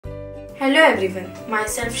Hello everyone,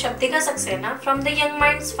 myself Shabdika Saxena from the Young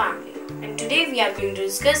Minds family, and today we are going to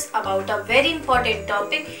discuss about a very important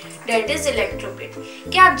topic that is electroplating.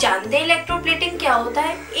 क्या आप जानते हैं electroplating क्या होता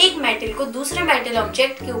है? एक metal को दूसरे मेटल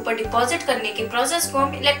ऑब्जेक्ट के ऊपर डिपॉजिट करने के प्रोसेस को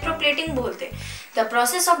हम electroplating बोलते हैं. The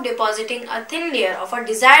process of depositing a thin layer of a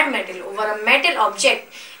desired metal over a metal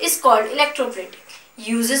object is called electroplating.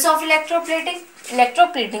 Uses of electroplating.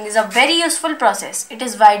 Electroplating is a very useful process. It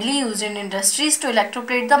is widely used in industries to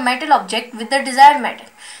electroplate the metal object with the desired metal.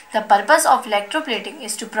 The purpose of electroplating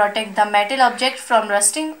is to protect the metal object from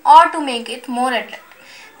rusting or to make it more attractive.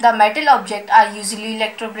 The metal objects are usually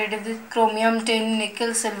electroplated with chromium, tin,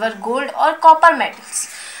 nickel, silver, gold or copper metals.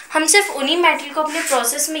 हम सिर्फ उन्हीं metal को अपने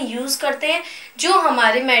process में use करते हैं जो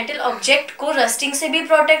हमारे मेटल ऑब्जेक्ट को रस्टिंग से भी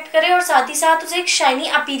प्रोटेक्ट करे और साथ ही साथ उसे एक शाइनी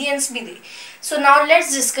अपीयरेंस भी दे. So now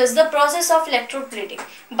let's discuss the process of electroplating.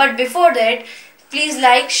 But before that, please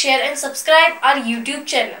like, share and subscribe our YouTube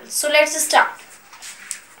channel. So let's start.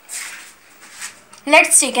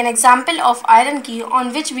 Let's take an example of iron key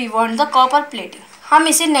on which we want the copper plating. हम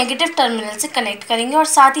इसे negative terminal से connect करेंगे और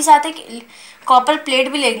साथ ही साथ एक copper plate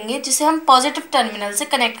भी लेंगे जिसे हम पॉजिटिव टर्मिनल से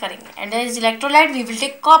कनेक्ट करेंगे. And as electrolyte we will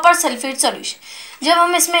take copper sulphate solution. जब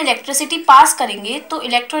हम इसमें इलेक्ट्रिसिटी पास करेंगे तो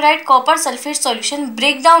electrolyte copper sulphate solution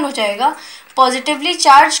break down हो जाएगा पॉजिटिवली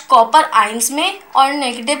चार्ज कॉपर आइंस में और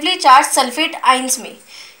नेगेटिवली चार्ज सल्फेट आइंस में.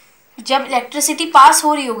 जब इलेक्ट्रिसिटी पास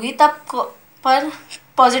हो रही होगी तब पर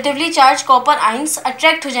positively charge copper ions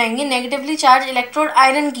attract हो जाएंगे नेगेटिवली चार्ज इलेक्ट्रोड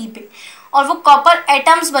आयरन की पे और वो कॉपर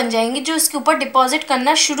एटम्स बन जाएंगे जो इसके ऊपर डिपॉजिट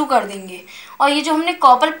करना शुरू कर देंगे. और ये जो हमने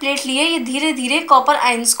कॉपर प्लेट ली है ये धीरे धीरे कॉपर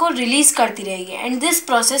आइंस को रिलीज करती रहेगी. And this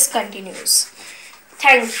process continues.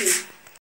 Thank you.